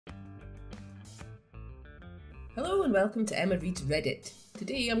Hello and welcome to Emma Reads Reddit.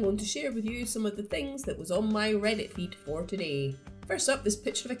 Today I'm going to share with you some of the things that was on my Reddit feed for today. First up, this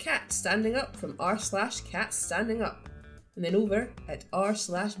picture of a cat standing up from r/catstandingup. And then over at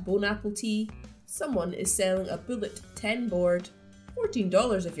r/boneappletea, someone is selling a Bullet 10 board,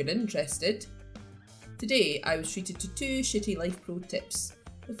 $14 if you're interested. Today I was treated to two shitty life pro tips.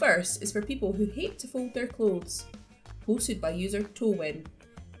 The first is for people who hate to fold their clothes. Posted by user Towin.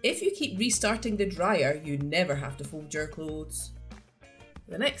 If you keep restarting the dryer, you never have to fold your clothes.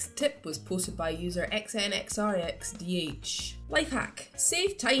 The next tip was posted by user XNXRXDH. Life hack: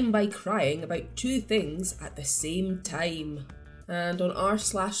 save time by crying about two things at the same time. And on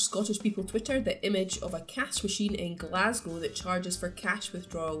r/Scottish People Twitter, the image of a cash machine in Glasgow that charges for cash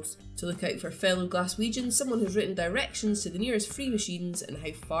withdrawals. To look out for fellow Glaswegians, someone has written directions to the nearest free machines and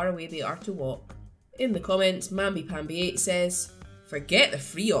how far away they are to walk. In the comments, MambiPambi8 says, "Forget the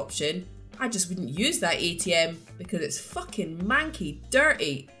free option, I just wouldn't use that ATM because it's fucking manky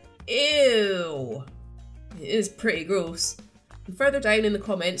dirty. Ew." It is pretty gross. And further down in the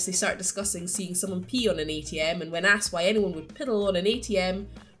comments they start discussing seeing someone pee on an ATM, and when asked why anyone would piddle on an ATM,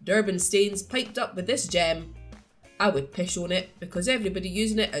 Durban Stains piped up with this gem: "I would pish on it because everybody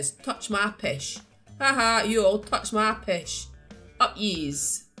using it has touched my pish. Haha, you all touch my pish. Up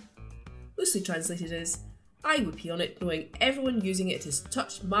yees." Loosely translated is, "I would pee on it knowing everyone using it has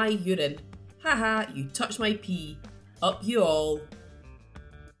touched my urine. Haha, you touch my pee. Up you all."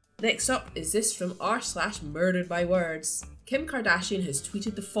 Next up is this from r/murdered by words. Kim Kardashian has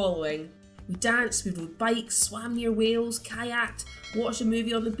tweeted the following: "We danced, we rode bikes, swam near whales, kayaked, watched a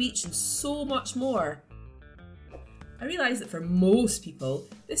movie on the beach and so much more." I realise that for most people,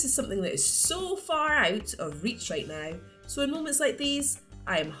 this is something that is so far out of reach right now, so in moments like these,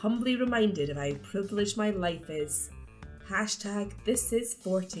 I am humbly reminded of how privileged my life is. Hashtag this is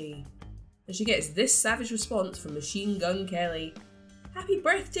 40. And she gets this savage response from Machine Gun Kelly: "Happy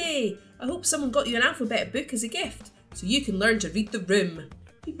birthday! I hope someone got you an alphabet book as a gift, so you can learn to read the room.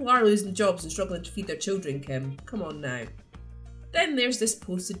 People are losing jobs and struggling to feed their children, Kim. Come on now." Then there's this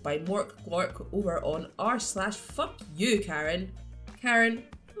posted by Mork Glork over on r/fuck you, Karen. "Karen,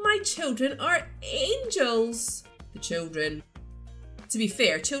 my children are angels." The children. To be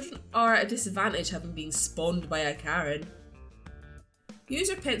fair, children are at a disadvantage having been spawned by a Karen.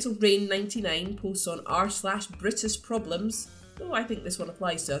 User PencilRain99 posts on r/British Problems, though I think this one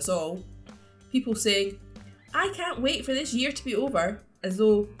applies to us all. People saying, "I can't wait for this year to be over," as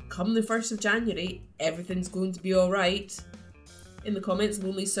though come the 1st of January, everything's going to be alright. In the comments,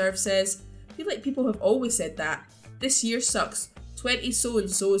 Lonely Serve says, "I feel like people have always said that. This year sucks. 20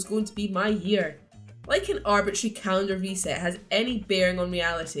 so-and-so is going to be my year." Like an arbitrary calendar reset has any bearing on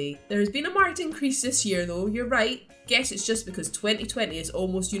reality. There has been a marked increase this year though, you're right. Guess it's just because 2020 has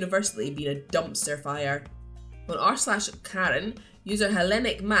almost universally been a dumpster fire. On r/Karen, user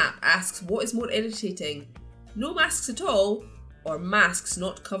Hellenic Map asks, what is more irritating? No masks at all, or masks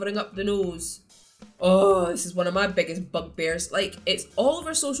not covering up the nose? Oh, this is one of my biggest bugbears. Like, it's all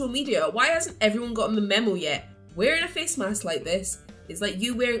over social media. Why hasn't everyone gotten the memo yet? Wearing a face mask like this is like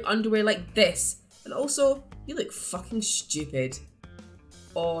you wearing underwear like this. And also, you look fucking stupid.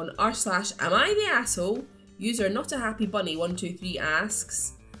 On r/am I the asshole? User NotAHappyBunny123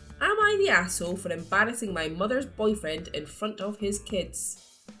 asks, "Am I the asshole for embarrassing my mother's boyfriend in front of his kids?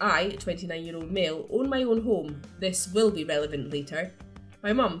 I, 29-year-old male, own my own home. This will be relevant later.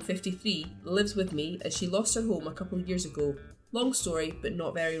 My mum, 53, lives with me as she lost her home a couple of years ago. Long story, but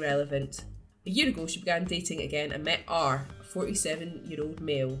not very relevant. A year ago she began dating again and met R, a 47-year-old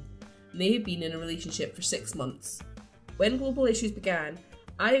male. And they had been in a relationship for 6 months. When global issues began,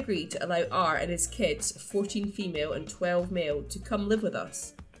 I agreed to allow R and his kids, 14 female and 12 male, to come live with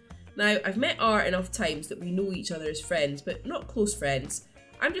us. Now, I've met R enough times that we know each other as friends, but not close friends.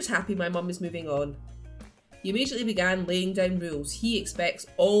 I'm just happy my mum is moving on." He immediately began laying down rules he expects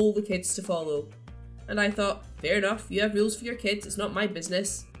all the kids to follow. And I thought, fair enough, you have rules for your kids, it's not my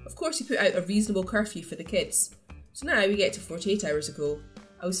business. Of course he put out a reasonable curfew for the kids. So now we get to 48 hours ago.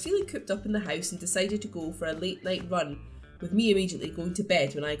 I was feeling cooped up in the house and decided to go for a late night run, with me immediately going to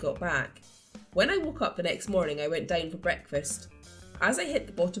bed when I got back. When I woke up the next morning, I went down for breakfast. As I hit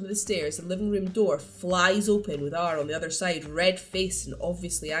the bottom of the stairs, the living room door flies open with R on the other side, red-faced and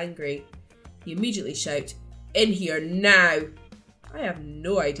obviously angry. He immediately shouts, "In here now!" I have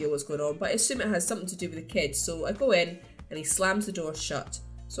no idea what's going on, but I assume it has something to do with the kids, so I go in and he slams the door shut.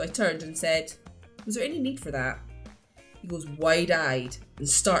 So I turned and said, "Was there any need for that?" He goes wide-eyed and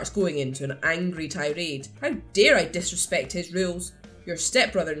starts going into an angry tirade. "How dare I disrespect his rules? Your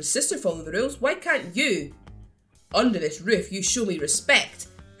stepbrother and sister follow the rules, why can't you? Under this roof you show me respect.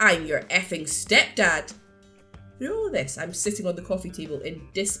 I'm your effing stepdad." Through all this, I'm sitting on the coffee table in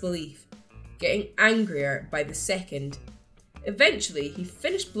disbelief, getting angrier by the second. Eventually, he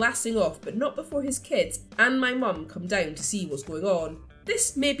finished blasting off, but not before his kids and my mum come down to see what's going on.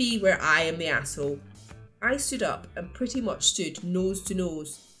 This may be where I am the asshole. I stood up and pretty much stood nose to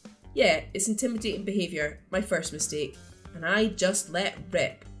nose. Yeah, it's intimidating behaviour, my first mistake, and I just let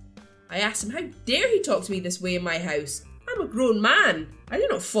rip. I asked him how dare he talk to me this way in my house. I'm a grown man. I do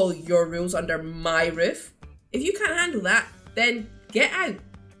not follow your rules under my roof. If you can't handle that, then get out.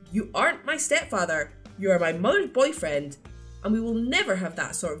 You aren't my stepfather. You are my mother's boyfriend. And we will never have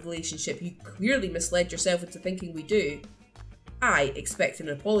that sort of relationship you clearly misled yourself into thinking we do. I expect an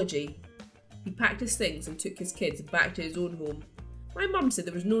apology. He packed his things and took his kids back to his own home. My mum said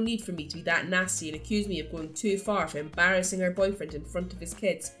there was no need for me to be that nasty and accused me of going too far for embarrassing her boyfriend in front of his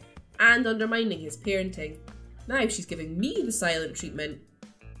kids and undermining his parenting. Now she's giving me the silent treatment.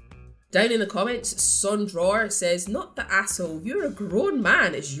 Down in the comments, Sondror says, "Not the asshole, you're a grown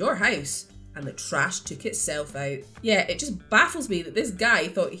man, it's your house." And the trash took itself out. Yeah, it just baffles me that this guy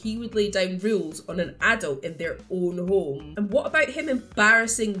thought he would lay down rules on an adult in their own home. And what about him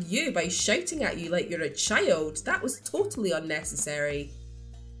embarrassing you by shouting at you like you're a child? That was totally unnecessary.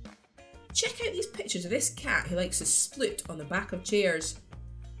 Check out these pictures of this cat who likes to sploot on the back of chairs.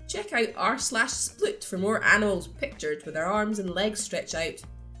 Check out r/sploot for more animals pictured with their arms and legs stretched out.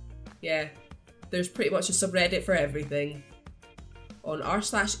 Yeah, there's pretty much a subreddit for everything. On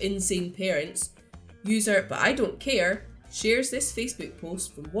r/insaneparents, user "but I don't care" shares this Facebook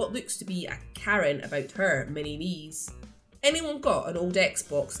post from what looks to be a Karen about her mini-me's. Anyone got an old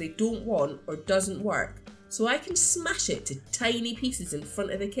Xbox they don't want or doesn't work, so I can smash it to tiny pieces in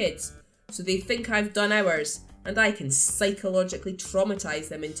front of the kids so they think I've done ours, and I can psychologically traumatise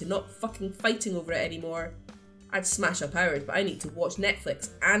them into not fucking fighting over it anymore. I'd smash up ours, but I need to watch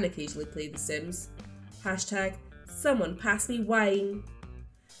Netflix and occasionally play The Sims. Hashtag someone pass me wine.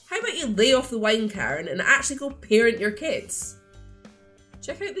 How about you lay off the wine, Karen, and actually go parent your kids?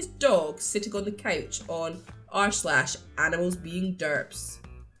 Check out this dog sitting on the couch on r/animals being derps.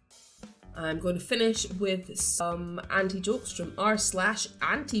 I'm going to finish with some anti-jokes from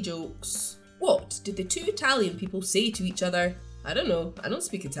r/anti-jokes. What did the two Italian people say to each other? I don't know, I don't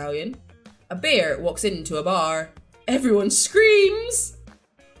speak Italian. A bear walks into a bar. Everyone screams!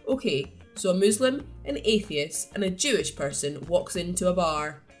 Okay, so a Muslim, an atheist, and a Jewish person walks into a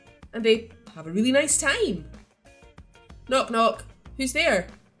bar. And they have a really nice time. Knock knock. Who's there?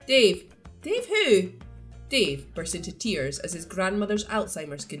 Dave. Dave who? Dave burst into tears as his grandmother's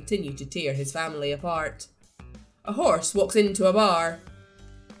Alzheimer's continued to tear his family apart. A horse walks into a bar.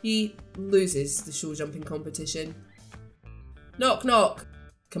 He loses the show jumping competition. Knock knock.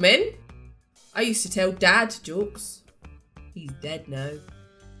 Come in? I used to tell Dad jokes. He's dead now.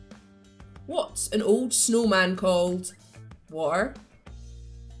 What's an old snowman called? Water.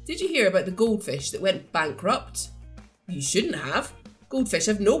 Did you hear about the goldfish that went bankrupt? You shouldn't have. Goldfish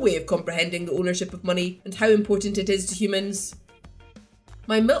have no way of comprehending the ownership of money and how important it is to humans.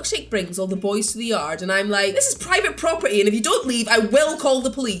 My milkshake brings all the boys to the yard and I'm like, this is private property and if you don't leave, I will call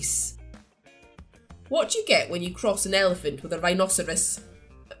the police. What do you get when you cross an elephant with a rhinoceros?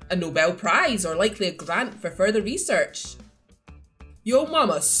 A Nobel Prize or likely a grant for further research. Yo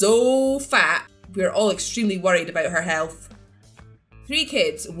mama's so fat, we're all extremely worried about her health. 3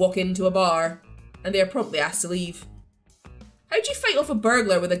 kids walk into a bar and they are promptly asked to leave. How'd you fight off a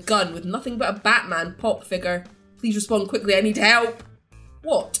burglar with a gun with nothing but a Batman pop figure? Please respond quickly, I need help.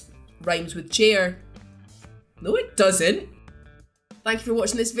 What rhymes with chair? No, it doesn't. Thank you for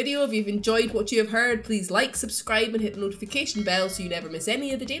watching this video. If you've enjoyed what you have heard, please like, subscribe and hit the notification bell so you never miss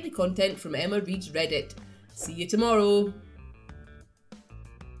any of the daily content from Emma Reads Reddit. See you tomorrow.